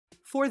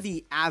For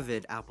the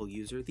avid Apple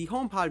user, the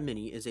HomePod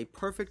Mini is a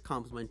perfect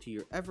complement to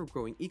your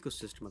ever-growing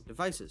ecosystem of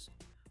devices.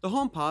 The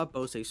HomePod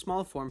boasts a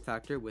small form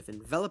factor with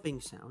enveloping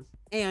sound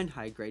and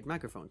high-grade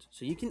microphones,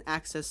 so you can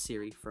access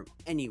Siri from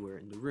anywhere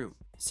in the room.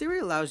 Siri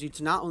allows you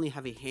to not only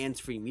have a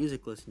hands-free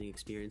music listening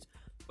experience,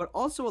 but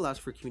also allows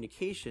for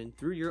communication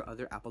through your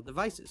other Apple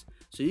devices,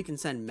 so you can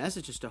send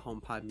messages to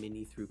HomePod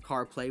Mini through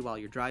CarPlay while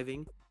you're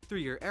driving, through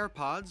your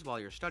AirPods while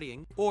you're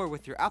studying, or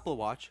with your Apple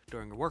Watch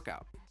during a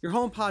workout. Your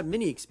HomePod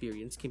Mini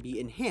experience can be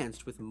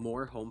enhanced with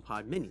more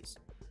HomePod Minis.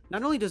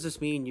 Not only does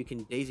this mean you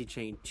can daisy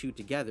chain two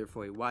together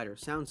for a wider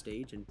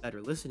soundstage and better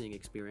listening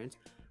experience,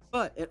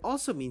 but it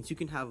also means you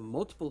can have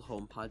multiple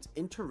HomePods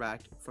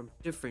interact from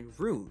different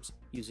rooms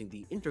using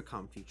the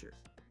intercom feature.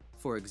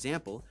 For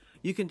example,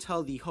 you can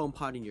tell the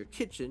HomePod in your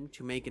kitchen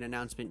to make an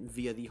announcement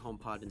via the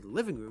HomePod in the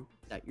living room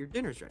that your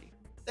dinner's ready.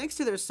 Thanks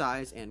to their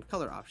size and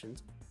color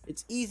options,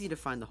 it's easy to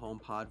find the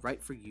HomePod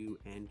right for you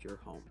and your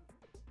home.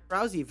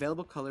 Browse the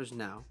available colors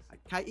now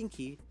at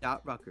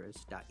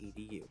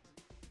kite+key.rutgers.edu.